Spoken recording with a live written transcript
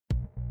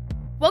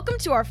Welcome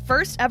to our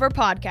first ever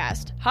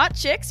podcast, Hot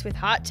Chicks with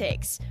Hot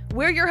Takes.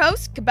 We're your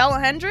hosts,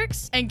 Cabela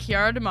Hendricks and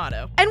Kiara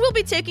D'Amato. And we'll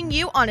be taking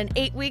you on an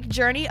 8-week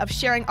journey of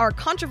sharing our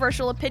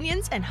controversial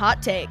opinions and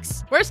hot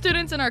takes. We're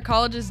students in our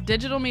college's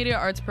digital media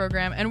arts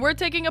program, and we're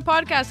taking a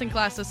podcasting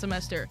class this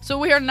semester, so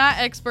we are not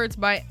experts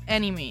by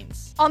any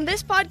means. On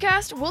this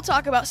podcast, we'll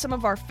talk about some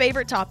of our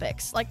favorite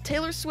topics, like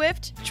Taylor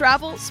Swift,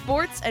 travel,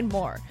 sports, and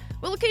more.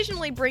 We'll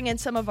occasionally bring in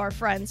some of our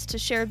friends to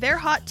share their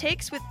hot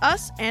takes with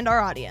us and our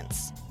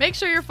audience. Make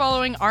sure you're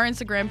following our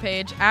Instagram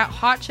page at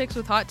Hot Chicks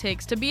with Hot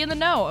Takes to be in the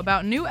know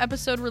about new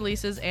episode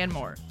releases and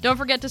more. Don't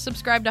forget to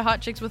subscribe to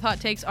Hot Chicks with Hot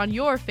Takes on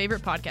your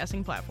favorite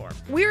podcasting platform.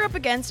 We're up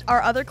against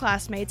our other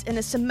classmates in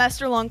a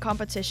semester-long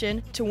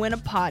competition to win a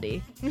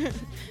potty.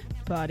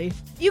 Potty.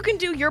 You can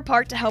do your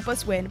part to help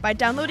us win by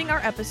downloading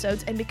our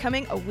episodes and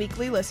becoming a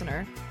weekly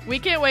listener. We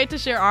can't wait to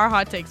share our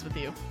hot takes with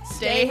you.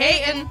 Stay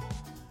hatin'!